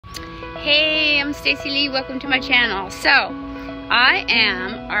Hey, I'm Stacey Leigh. Welcome to my channel. So, I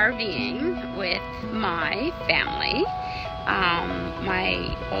am RVing with my family.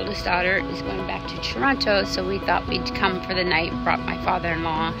 My oldest daughter is going back to Toronto, so we thought we'd come for the night. Brought my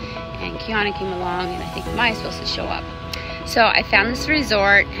father-in-law, and Kiana came along, and I think Maya's supposed to show up. So I found this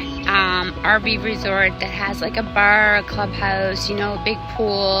resort, RV resort that has like a bar, a clubhouse, you know, a big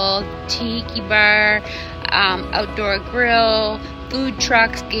pool, tiki bar, outdoor grill, food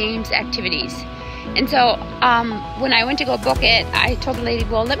trucks, games, activities. And so when I went to go book it, I told the lady,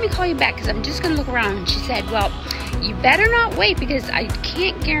 well, let me call you back because I'm just going to look around. And she said, well, you better not wait because I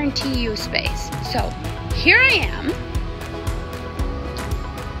can't guarantee you a space. So here I am.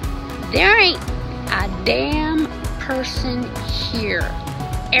 There ain't a damn person here.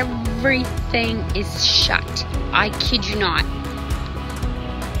 Everything is shut. I kid you not.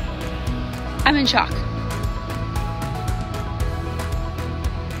 I'm in shock.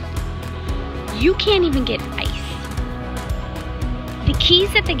 You can't even get ice. The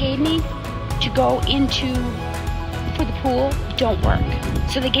keys that they gave me to go into for the pool don't work.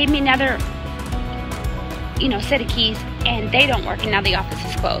 So they gave me another, set of keys, and they don't work, and now the office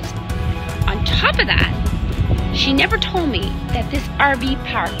is closed. On top of that, she never told me that this RV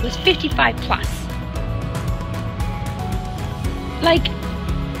park was 55 plus. Like,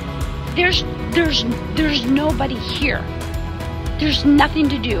 there's nobody here. There's nothing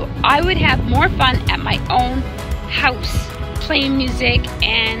to do. I would have more fun at my own house playing music.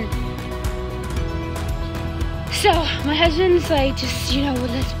 And so my husband's like, just,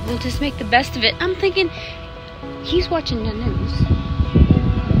 we'll just make the best of it. I'm thinking he's watching the news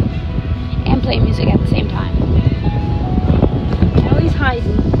and playing music at the same time. Now he's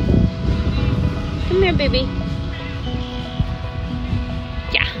hiding. Come here, baby.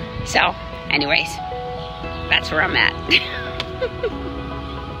 Yeah, so anyways, that's where I'm at.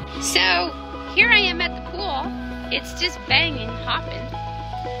 So here I am at the pool. It's just banging, hopping.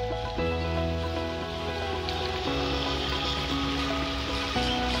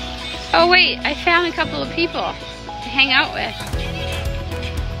 Oh wait, I found a couple of people to hang out with.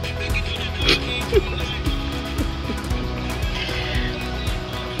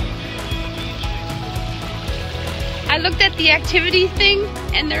 I looked at the activity thing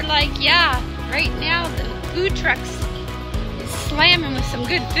and they're like, yeah, right now the food trucks slamming with some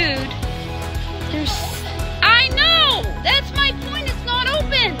good food. I know! That's my point, it's not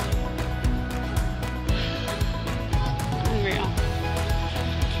open! Unreal.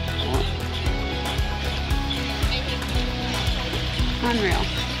 Unreal.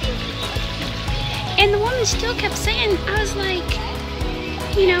 And the woman still kept saying, I was like,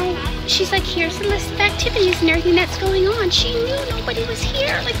 she's like, here's the list of activities and everything that's going on. She knew nobody was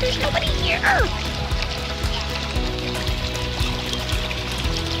here. Like, there's nobody here.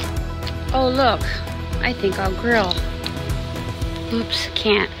 Oh, look, I think I'll grill. Oops,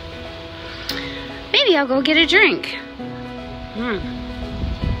 can't. Maybe I'll go get a drink.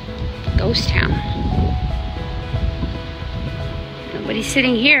 Ghost town. Nobody's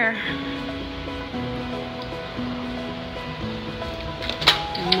sitting here.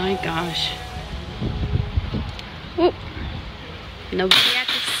 Oh my gosh. Whoop. Nobody at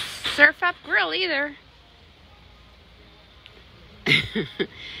the Surf Up Grill either.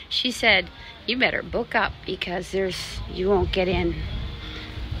 She said, you better book up because you won't get in.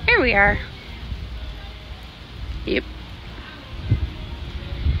 Here we are. Yep.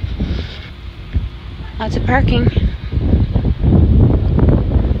 Lots of parking.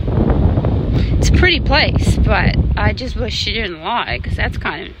 It's a pretty place, but I just wish she didn't lie because that's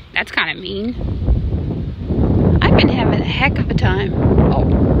kind of mean. I've been having a heck of a time. Oh,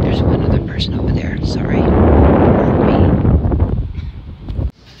 there's one other person over there. Sorry.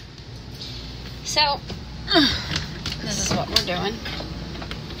 So, this is what we're doing.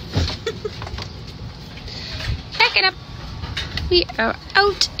 Pack it up. We are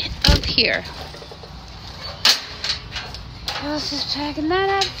out of here. Let's just packing that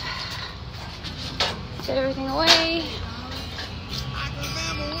up. Set everything away.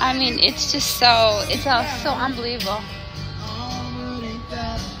 I mean, it's just all so unbelievable.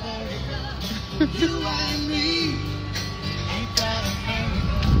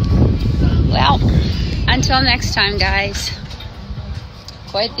 Well, until next time, guys.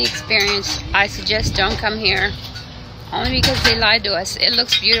 Quite the experience. I suggest don't come here. Only because they lied to us. It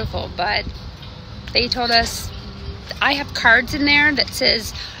looks beautiful, but they told us, I have cards in there that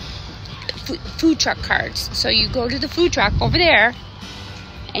says food truck cards. So you go to the food truck over there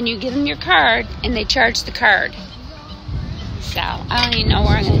and you give them your card and they charge the card. So I don't even know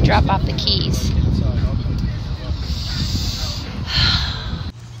where I'm going to drop off the keys.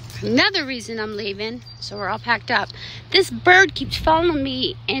 Another reason I'm leaving, so we're all packed up. This bird keeps following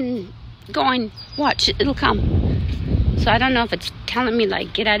me and going, watch, it'll come. So I don't know if it's telling me,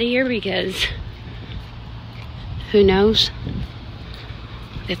 like, get out of here, because who knows?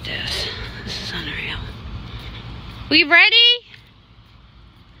 Look at this. This is unreal. We ready?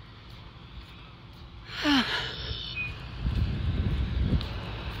 I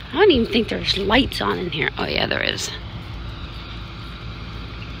don't even think there's lights on in here. Oh yeah, there is.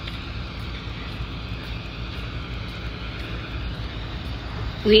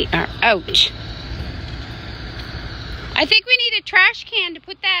 We are out. I think we need a trash can to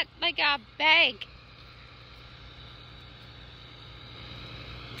put that, like a bag.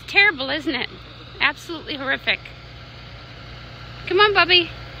 It's terrible, isn't it? Absolutely horrific. Come on, Bubby.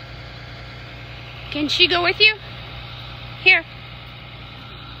 Can she go with you? Here.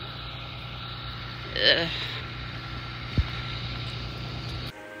 Ugh.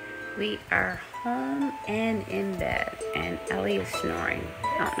 We are home and in bed, and Ellie is snoring.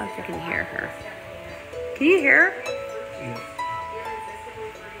 I don't know if you can hear her. Can you hear her?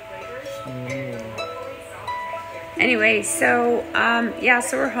 Anyway, so yeah,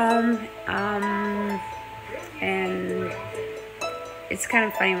 so we're home, and it's kind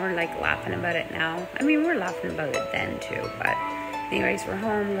of funny. We're like laughing about it now. I mean, we're laughing about it then too, but anyways, we're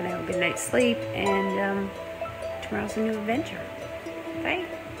home. We're gonna have a good night's sleep, and tomorrow's a new adventure. Bye.